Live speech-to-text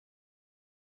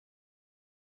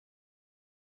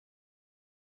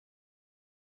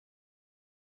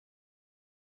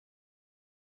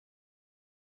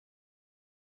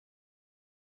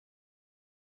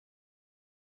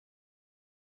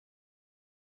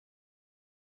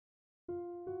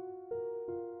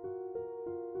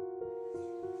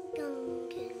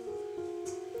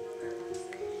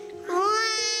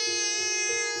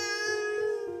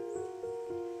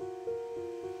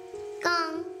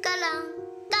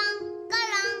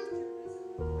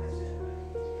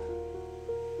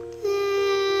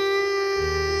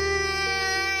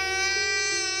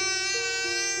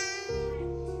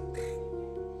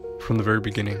From the very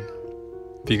beginning,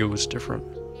 Viggo was different.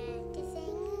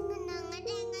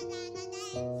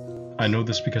 I know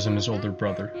this because I'm his older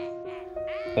brother.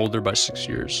 Older by 6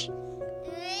 years.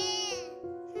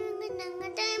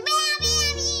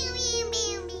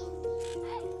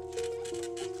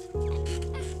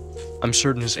 I'm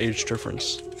certain his age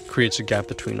difference creates a gap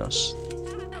between us.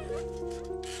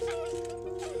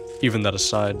 Even that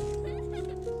aside,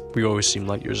 we always seem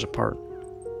light years apart.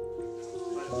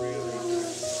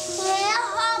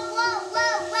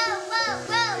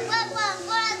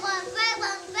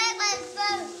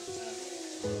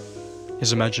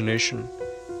 His imagination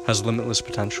has limitless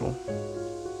potential.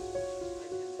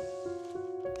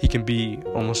 He can be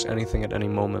almost anything at any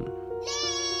moment.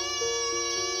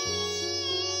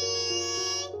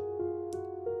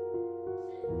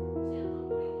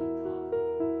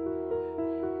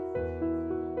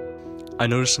 I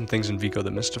noticed some things in Viggo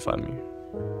that mystify me.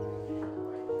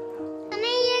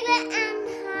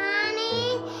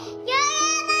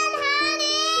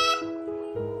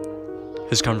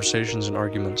 His conversations and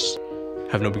arguments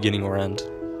have no beginning or end.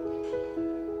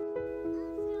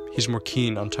 He's more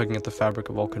keen on tugging at the fabric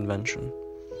of all convention.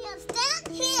 Stand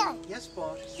here! Yes,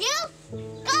 boss. You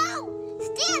go!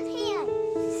 Stand here!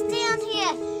 Stand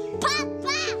here!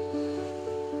 Papa!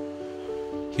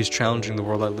 He's challenging the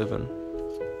world I live in.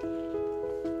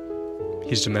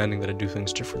 He's demanding that I do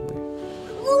things differently.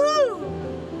 Woo!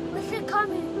 What's it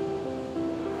coming?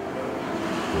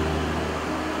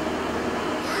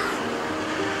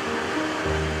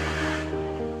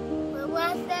 What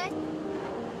was that?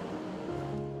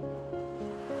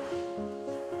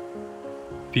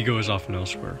 Viggo is often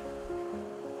elsewhere.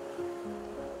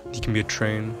 He can be a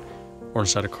train or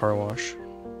inside a car wash.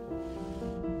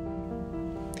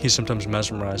 He's sometimes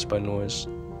mesmerized by noise.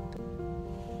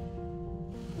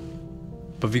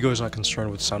 But Viggo is not concerned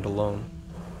with sound alone.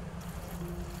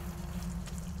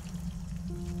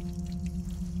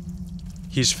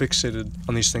 He's fixated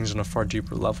on these things on a far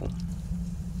deeper level.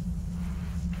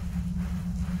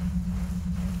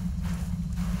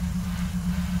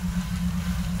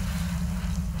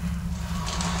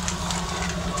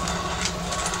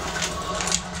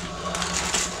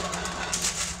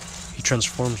 He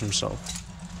transforms himself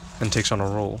and takes on a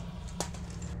role.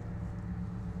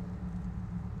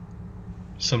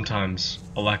 Sometimes,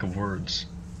 a lack of words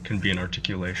can be an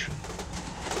articulation.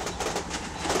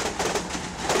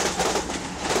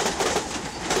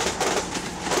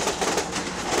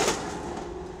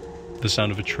 The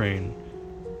sound of a train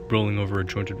rolling over a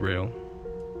jointed rail.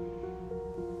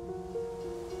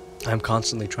 I am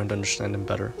constantly trying to understand him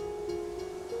better.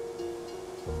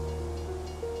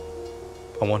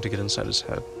 I want to get inside his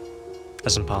head,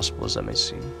 as impossible as that may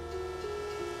seem.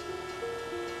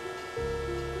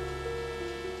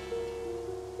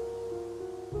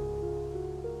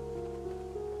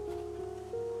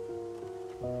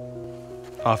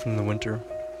 Often in the winter,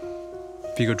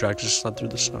 Viggo drags his sled through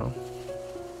the snow.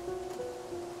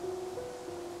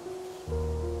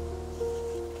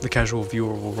 The casual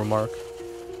viewer will remark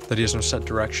that he has no set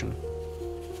direction.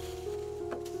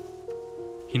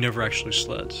 He never actually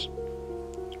sleds,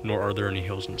 nor are there any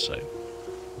hills in sight.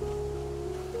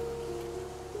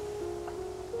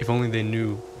 If only they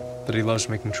knew that he loves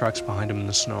making tracks behind him in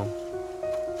the snow.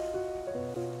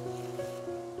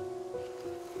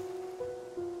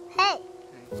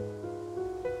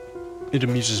 It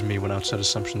amuses me when outside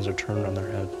assumptions are turned on their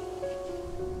head.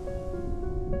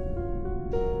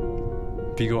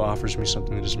 Viggo offers me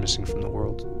something that is missing from the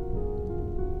world.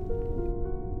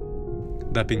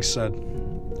 That being said,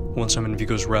 once I'm in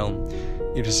Viggo's realm,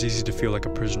 it is easy to feel like a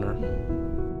prisoner.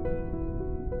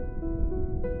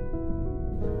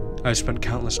 I have spent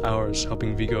countless hours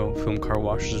helping Viggo film car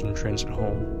washes and trains at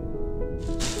home.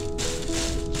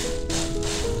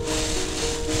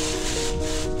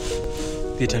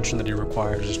 The attention that he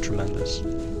requires is tremendous.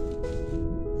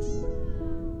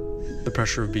 The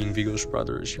pressure of being Viggo's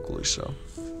brother is equally so.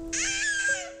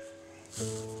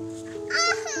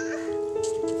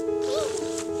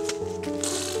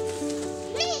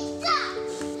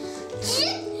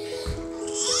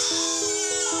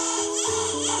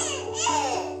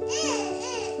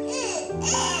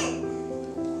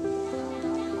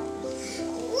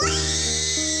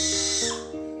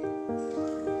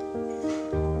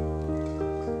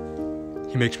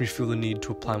 He makes me feel the need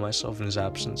to apply myself in his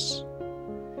absence.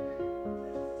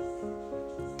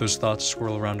 Those thoughts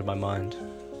swirl around in my mind,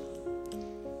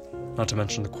 not to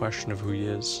mention the question of who he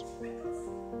is.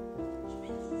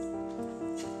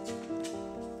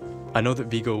 I know that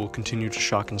Viggo will continue to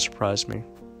shock and surprise me.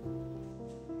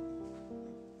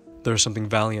 There is something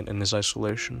valiant in his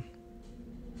isolation.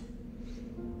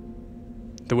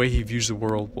 The way he views the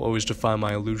world will always defy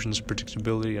my illusions of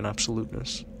predictability and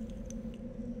absoluteness.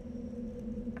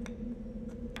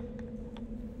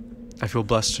 I feel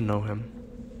blessed to know him.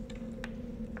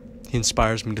 He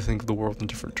inspires me to think of the world in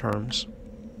different terms.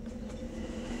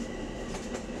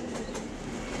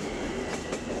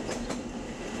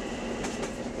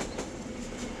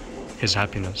 His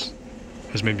happiness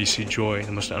has made me see joy in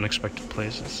the most unexpected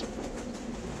places.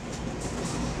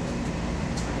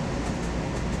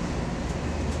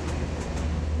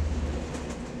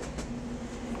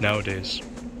 Nowadays,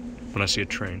 when I see a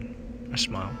train, I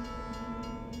smile.